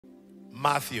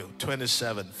Matthew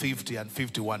 27, 50 and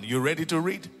 51. You ready to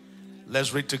read?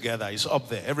 Let's read together. It's up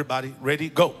there. Everybody ready?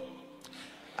 Go.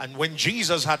 And when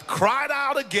Jesus had cried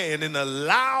out again in a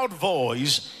loud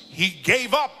voice, he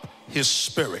gave up his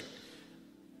spirit.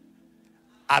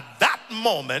 At that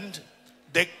moment,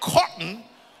 the curtain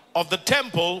of the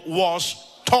temple was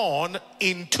torn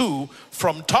in two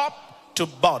from top to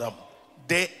bottom.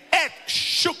 The earth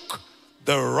shook,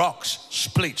 the rocks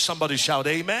split. Somebody shout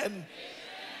amen. Amen.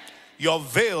 Your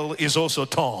veil is also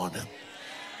torn.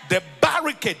 The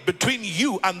barricade between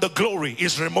you and the glory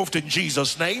is removed in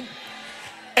Jesus' name.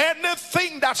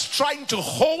 Anything that's trying to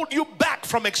hold you back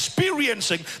from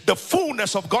experiencing the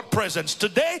fullness of God's presence,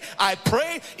 today I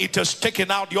pray it has taken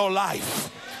out your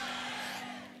life.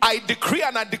 I decree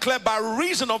and I declare, by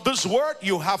reason of this word,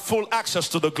 you have full access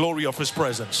to the glory of his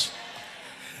presence.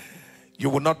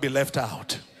 You will not be left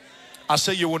out. I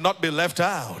say you will not be left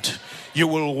out. You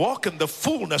will walk in the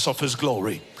fullness of his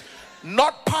glory.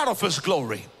 Not part of his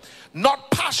glory,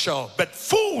 not partial, but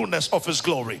fullness of his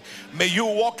glory. May you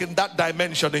walk in that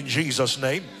dimension in Jesus'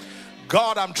 name.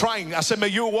 God, I'm trying. I say, may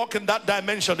you walk in that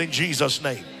dimension in Jesus'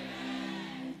 name.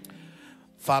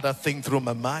 Father, think through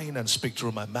my mind and speak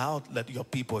through my mouth. Let your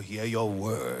people hear your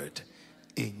word.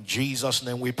 In Jesus'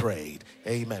 name we prayed.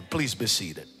 Amen. Please be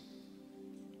seated.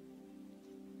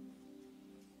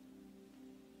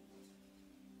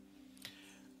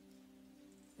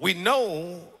 We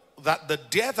know that the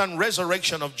death and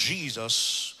resurrection of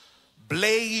Jesus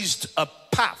blazed a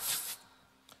path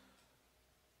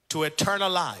to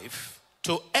eternal life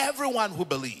to everyone who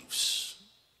believes.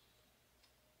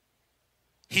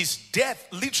 His death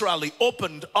literally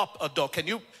opened up a door. Can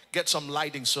you get some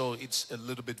lighting so it's a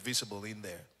little bit visible in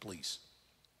there, please?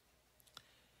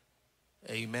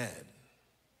 Amen.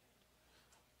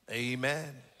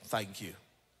 Amen. Thank you.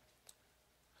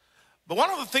 But one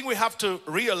of the things we have to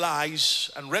realize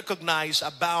and recognize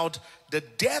about the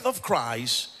death of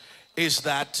Christ is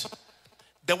that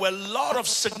there were a lot of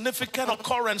significant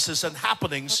occurrences and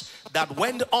happenings that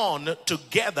went on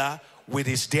together with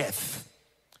his death.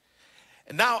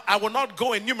 Now, I will not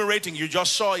go enumerating. You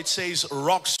just saw it says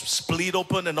rocks split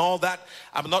open and all that.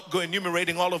 I'm not going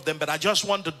enumerating all of them, but I just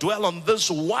want to dwell on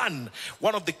this one.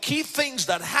 One of the key things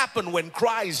that happened when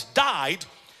Christ died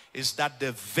is that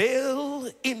the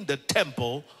veil in the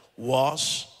temple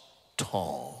was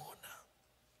torn.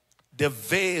 The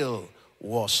veil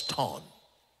was torn.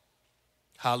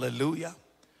 Hallelujah.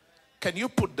 Can you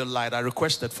put the light? I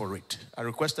requested for it. I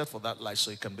requested for that light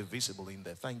so it can be visible in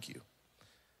there. Thank you.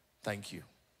 Thank you.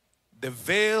 The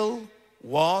veil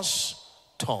was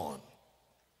torn.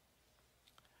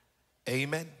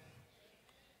 Amen.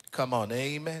 Come on,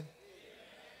 amen.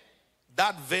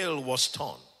 That veil was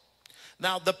torn.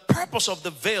 Now, the purpose of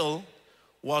the veil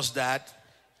was that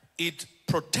it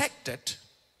protected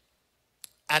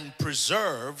and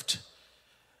preserved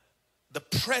the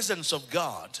presence of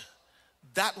God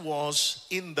that was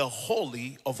in the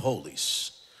Holy of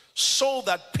Holies, so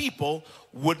that people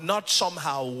would not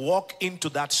somehow walk into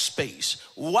that space.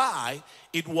 Why?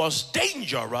 It was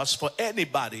dangerous for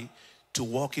anybody to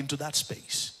walk into that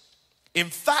space.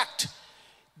 In fact,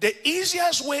 the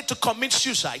easiest way to commit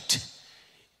suicide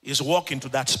is walk into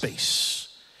that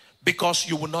space, because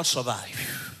you will not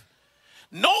survive.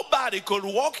 Nobody could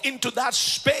walk into that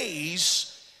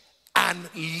space and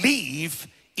leave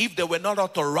if they were not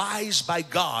authorized by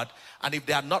God and if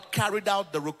they had not carried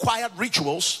out the required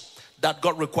rituals that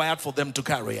God required for them to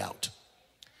carry out.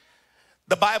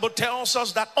 The Bible tells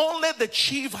us that only the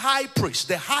chief high priest,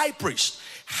 the high priest,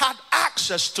 had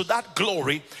access to that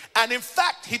glory. And in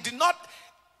fact, he did not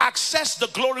access the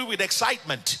glory with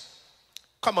excitement.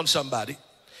 Come on, somebody.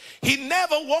 He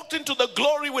never walked into the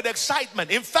glory with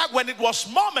excitement. In fact, when it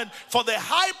was moment for the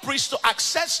high priest to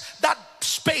access that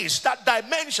space, that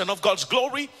dimension of God's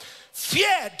glory,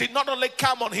 fear did not only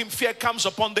come on him, fear comes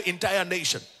upon the entire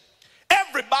nation.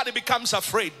 Everybody becomes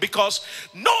afraid, because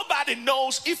nobody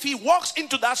knows if he walks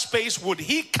into that space, would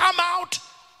he come out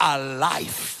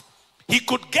alive? He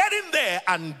could get in there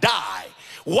and die.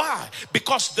 Why?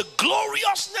 Because the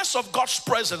gloriousness of God's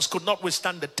presence could not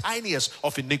withstand the tiniest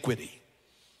of iniquity.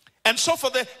 And so for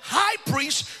the high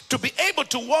priest to be able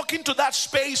to walk into that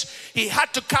space, he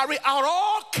had to carry out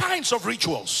all kinds of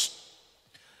rituals,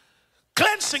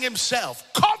 cleansing himself,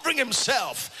 covering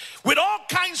himself with all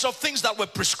kinds of things that were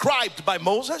prescribed by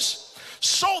Moses,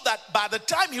 so that by the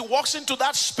time he walks into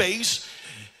that space,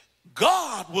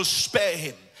 God will spare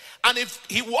him. And if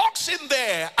he walks in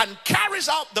there and carries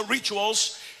out the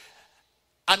rituals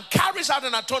and carries out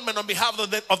an atonement on behalf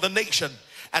of the nation,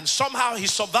 and somehow he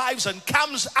survives and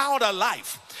comes out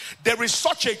alive, there is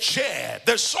such a cheer,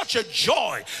 there's such a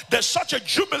joy, there's such a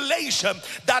jubilation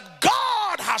that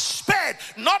God has spared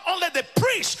not only the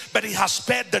priest, but he has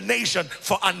spared the nation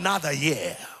for another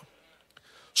year.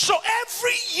 So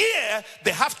every year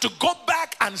they have to go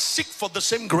back and seek for the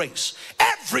same grace.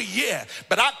 Every year.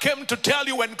 But I came to tell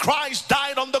you, when Christ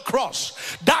died on the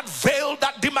cross, that veil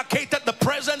that demarcated the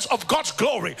presence of God's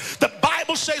glory, the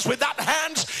Bible says without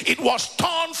hands it was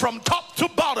torn from top to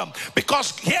bottom.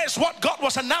 Because here's what God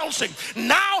was announcing: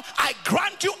 now I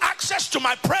grant you access to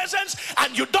my presence,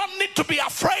 and you don't need to be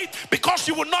afraid, because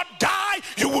you will not die,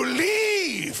 you will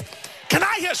live. Can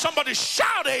I hear somebody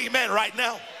shout amen right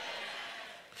now?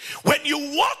 When you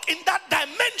walk in that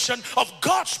dimension of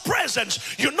God's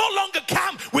presence, you no longer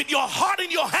come with your heart in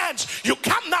your hands. You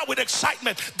come now with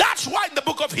excitement. That's why in the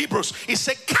book of Hebrews, he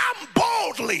said, come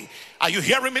boldly. Are you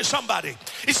hearing me, somebody?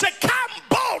 He said, come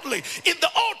boldly. In the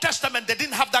Old Testament, they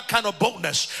didn't have that kind of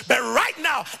boldness. But right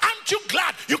now, aren't you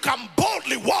glad you can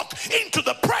boldly walk into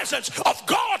the presence of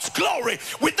God's glory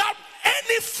without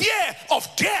any fear of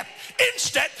death?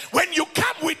 Instead, when you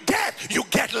come with death, you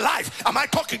get life. Am I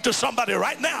talking to somebody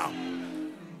right now?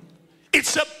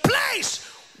 It's a place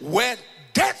where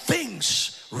dead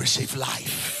things receive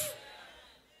life.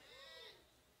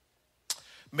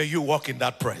 May you walk in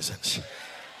that presence.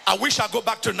 I wish I go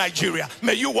back to Nigeria.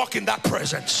 May you walk in that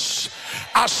presence.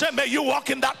 I said, may you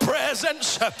walk in that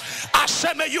presence. I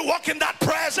said, may you walk in that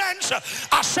presence.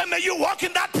 I said, may you walk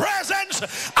in that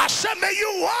presence. I said, may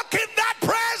you walk in that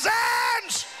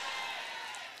presence.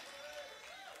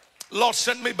 Lord,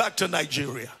 send me back to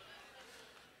Nigeria.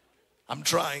 I'm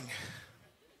trying.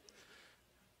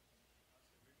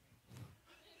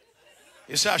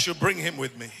 He said I should bring him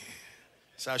with me. He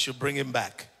said I should bring him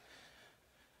back.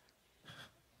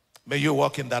 May you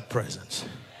walk in that presence.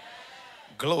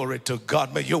 Glory to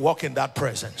God. May you walk in that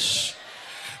presence.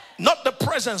 Not the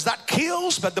presence that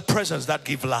kills, but the presence that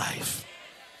gives life.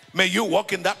 May you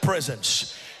walk in that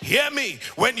presence. Hear me.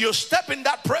 When you step in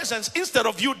that presence, instead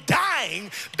of you dying,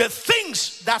 the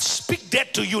things that speak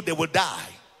death to you, they will die.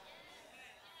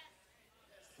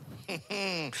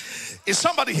 Is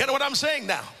somebody hearing what I'm saying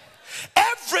now?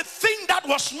 Everything that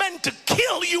was meant to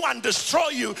kill you and destroy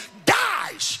you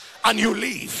dies, and you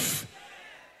live.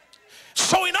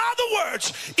 So in other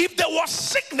words, if there was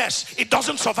sickness, it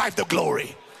doesn't survive the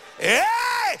glory. Hey,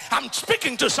 I'm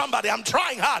speaking to somebody. I'm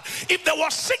trying hard. If there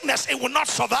was sickness, it will not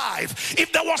survive.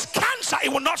 If there was cancer,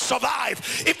 it will not survive.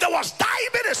 If there was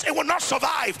diabetes, it will not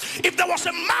survive. If there was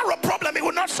a marrow problem, it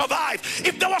will not survive.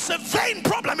 If there was a vein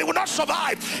problem, it will not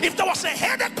survive. If there was a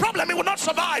headache problem, it will not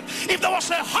survive. If there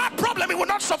was a heart problem, it will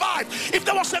not survive. If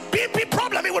there was a BP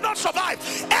problem, it will not survive.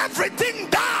 Everything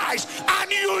dies,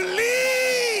 and you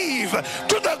live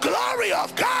to the glory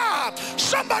of God.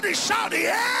 Somebody shout,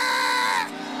 yeah!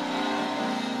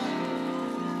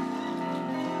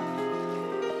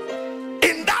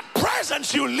 In that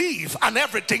presence you live, and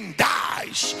everything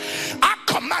dies. I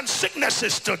command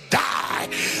sicknesses to die.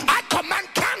 I command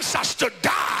cancers to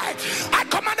die. I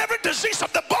command every disease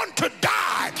of the bone to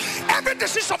die. Every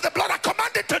disease of the blood, I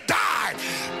command it to die.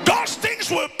 Those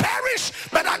things will perish,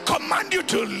 but I command you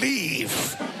to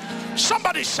live.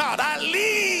 Somebody shout, I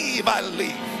live, I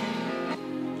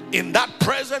live. In that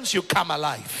presence you come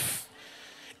alive.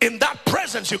 In that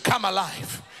presence you come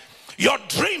alive. Your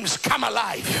dreams come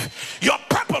alive. Your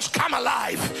purpose come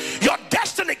alive. Your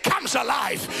destiny comes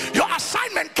alive. Your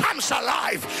assignment comes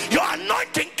alive. Your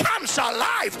anointing comes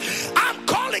alive. I'm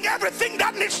calling everything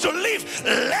that needs to live,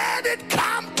 let it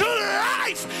come to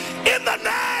life in the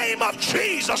name of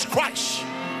Jesus Christ.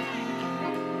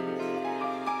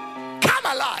 Come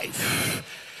alive.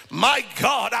 My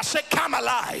God, I said come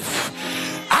alive.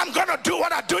 I'm gonna do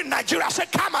what I do in Nigeria. I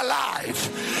said come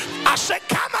alive. I said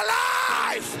come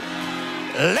alive.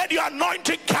 Let your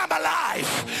anointing come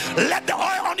alive. Let the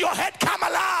oil on your head come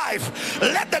alive.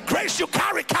 Let the grace you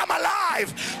carry come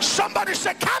alive. Somebody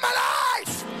say come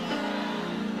alive.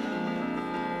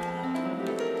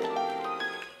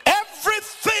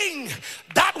 Everything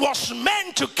that was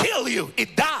meant to kill you,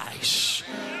 it dies,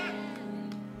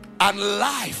 and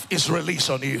life is released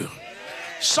on you.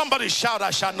 Somebody shout,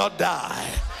 I shall not die.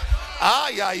 Ah,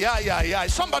 yeah, yeah, yeah, yeah.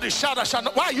 Somebody shout, I shall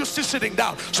not. Why are you still sitting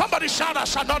down? Somebody shout, I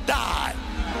shall not die.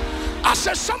 I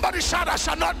said, somebody shout, I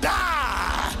shall not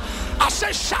die. I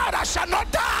said, shout, I shall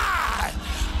not die.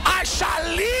 I shall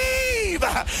live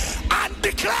and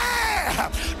declare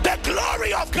the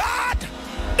glory of God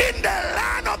in the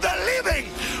land of the living.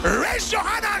 Raise your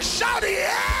hand and shout,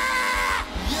 yeah.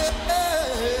 Yeah.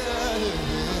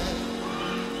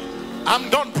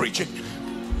 I'm done preaching.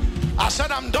 I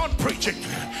said, I'm done preaching.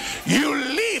 You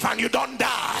live and you don't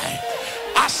die.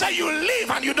 I say you live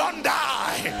and you don't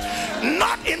die.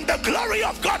 Not in the glory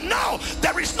of God. No,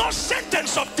 there is no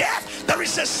sentence of death. There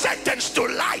is a sentence to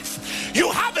life. You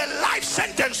have a life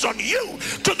sentence on you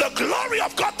to the glory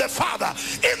of God the Father,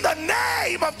 in the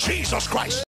name of Jesus Christ.